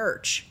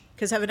merch,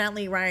 because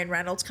evidently Ryan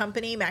Reynolds'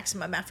 company,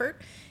 Maximum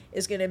Effort,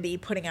 is going to be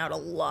putting out a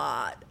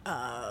lot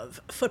of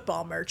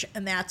football merch,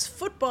 and that's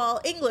football,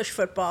 English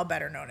football,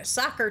 better known as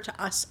soccer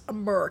to us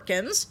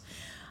Americans.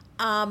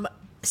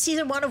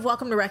 Season 1 of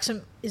Welcome to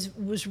Wrexham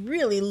was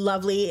really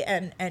lovely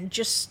and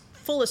just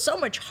full of so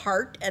much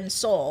heart and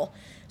soul.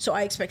 So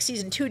I expect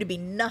season 2 to be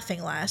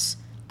nothing less.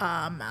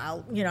 I'm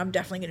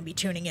definitely going to be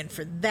tuning in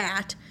for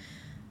that.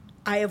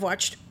 I have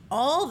watched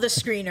all the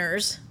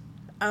screeners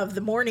of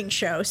the morning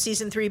show.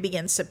 Season 3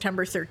 begins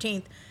September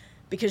 13th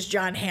because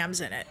John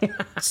Hamm's in it.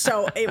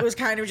 So it was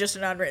kind of just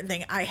an unwritten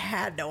thing. I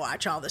had to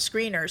watch all the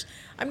screeners.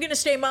 I'm going to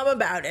stay mum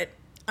about it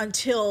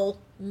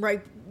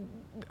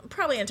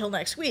probably until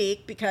next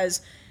week,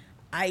 because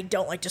I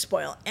don't like to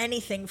spoil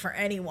anything for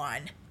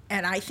anyone.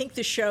 And I think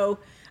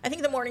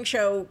the morning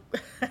show,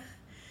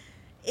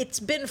 it's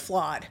been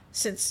flawed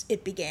since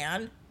it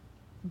began,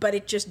 but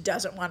it just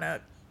doesn't want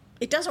to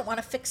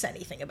fix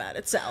anything about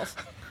itself.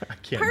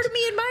 Part of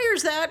me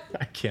admires that.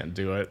 I can't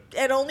do it.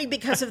 And only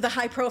because of the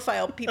high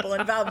profile people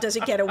involved does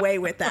it get away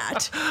with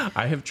that.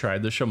 I have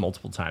tried the show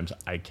multiple times.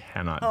 I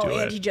cannot do it. Oh,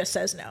 Andy just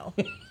says no.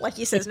 Like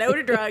he says no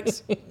to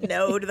drugs,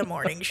 no to the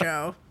morning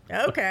show.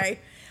 Okay.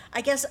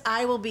 I guess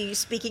I will be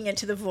speaking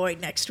into the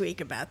void next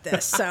week about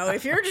this. So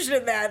if you're interested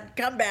in that,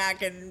 come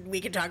back and we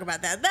can talk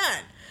about that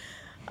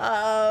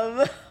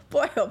then.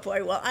 Boy, oh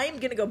boy. Well, I am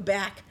going to go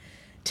back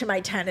to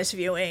my tennis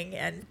viewing,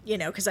 and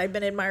because I've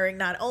been admiring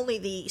not only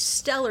the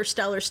stellar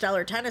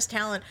tennis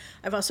talent,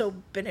 I've also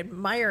been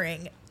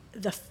admiring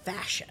the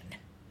fashion.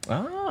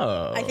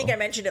 Oh, I think I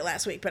mentioned it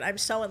last week, but I'm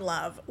so in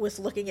love with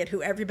looking at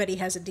who everybody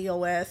has a deal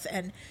with.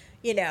 And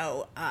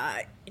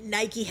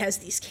Nike has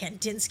these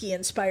Kandinsky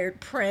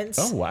inspired prints.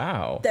 Oh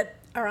wow, that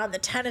are on the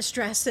tennis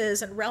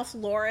dresses, and Ralph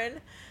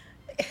Lauren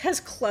has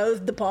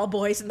clothed the ball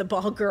boys and the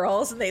ball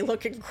girls, and they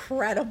look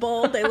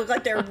incredible. They look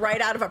like they're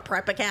right out of a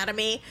prep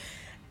academy.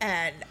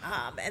 And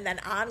then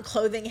On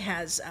Clothing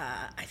has,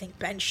 I think,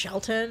 Ben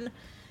Shelton,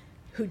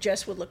 who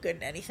just would look good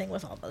in anything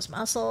with all those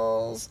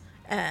muscles.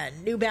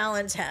 And New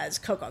Balance has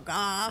Coco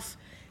Gauff,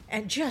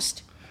 and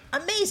just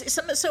amazing,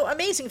 so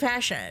amazing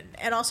fashion.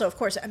 And also, of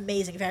course,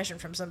 amazing fashion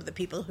from some of the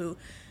people who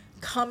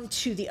come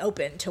to the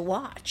Open to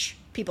watch.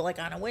 People like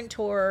Anna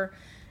Wintour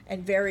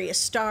and various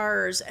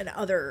stars and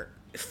other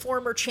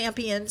former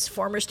tennis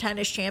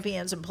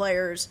champions and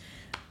players.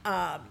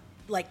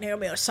 like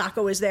Naomi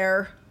Osaka was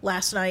there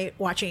last night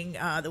watching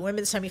the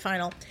women's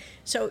semifinal.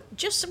 So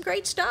just some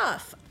great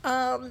stuff.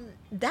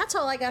 That's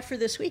all I got for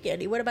this week,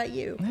 Andy. What about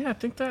you? Yeah, I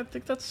think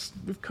that's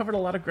we've covered a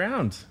lot of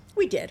ground.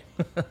 We did.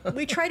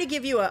 We try to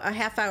give you a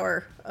half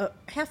hour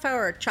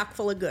chock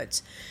full of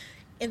goods.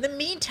 In the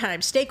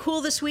meantime, stay cool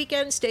this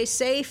weekend. Stay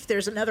safe.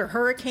 There's another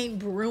hurricane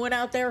brewing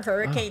out there,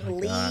 Hurricane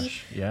Lee.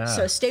 Gosh, yeah.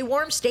 So stay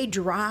warm, stay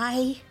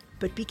dry,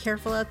 but be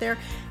careful out there.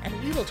 And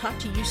we will talk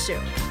to you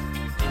soon.